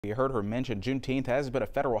You heard her mention Juneteenth has been a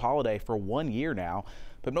federal holiday for 1 year now,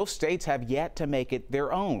 but most states have yet to make it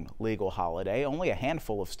their own legal holiday. Only a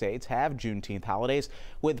handful of states have Juneteenth holidays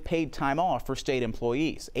with paid time off for state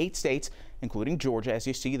employees. 8 states, including Georgia, as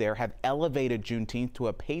you see there, have elevated Juneteenth to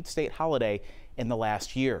a paid state holiday in the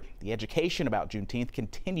last year. The education about Juneteenth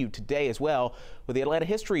continued today as well with the Atlanta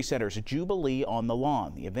History Center's Jubilee on the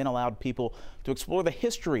Lawn. The event allowed people to explore the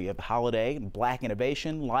history of the holiday, Black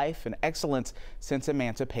innovation, life, and excellence since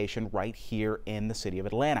emancipation right here in the city of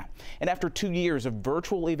Atlanta. And after 2 years of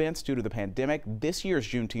virtual events due to the pandemic, this year's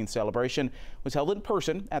Juneteenth celebration was held in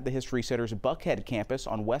person at the History Center's Buckhead campus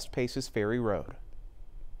on West Paces Ferry Road.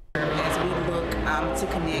 As we look to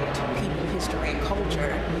connect people, history, and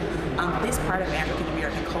culture, this part of African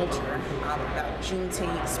American culture, about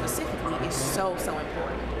Juneteenth specifically, is so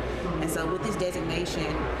important. And so with this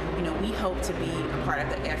designation, we hope to be a part of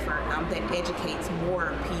the effort that educates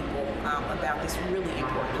more people about this really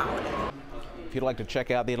important holiday. If you'd like to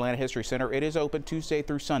check out the Atlanta History Center, it is open Tuesday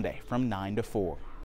through Sunday from 9 to 4.